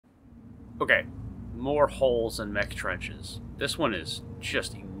Okay, more holes and mech trenches. This one is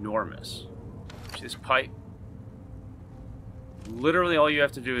just enormous. See this pipe? Literally all you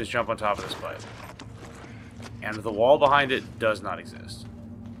have to do is jump on top of this pipe. And the wall behind it does not exist.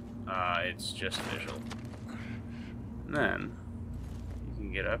 It's just visual. And then, you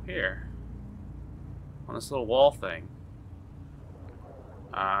can get up here. On this little wall thing.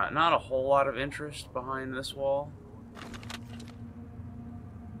 Not a whole lot of interest behind this wall.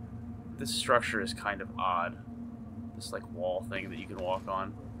 This structure is kind of odd. This like wall thing that you can walk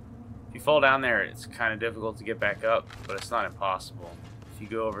on. If you fall down there, it's kind of difficult to get back up, but it's not impossible. If you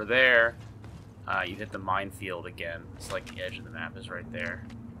go over there, you hit the minefield again. It's like the edge of the map is right there.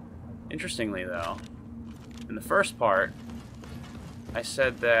 Interestingly, though, in the first part, I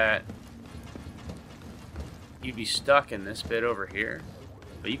said that you'd be stuck in this bit over here,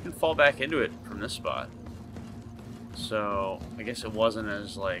 but you can fall back into it from this spot. So, I guess it wasn't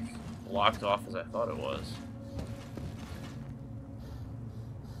as, like, locked off as I thought it was.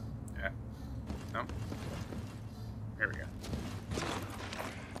 Yeah. No. Here we go.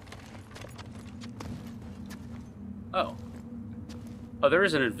 Oh. Oh, there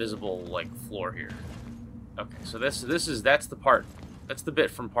is an invisible, like, floor here. Okay, so that's the bit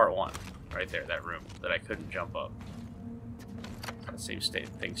from part 1. Right there, that room that I couldn't jump up. That same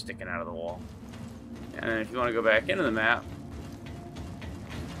thing sticking out of the wall. And if you want to go back into the map,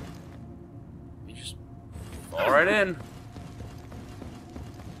 you just fall right in.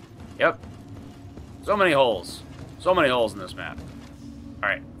 Yep. So many holes. So many holes in this map.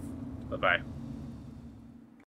 Alright. Bye-bye.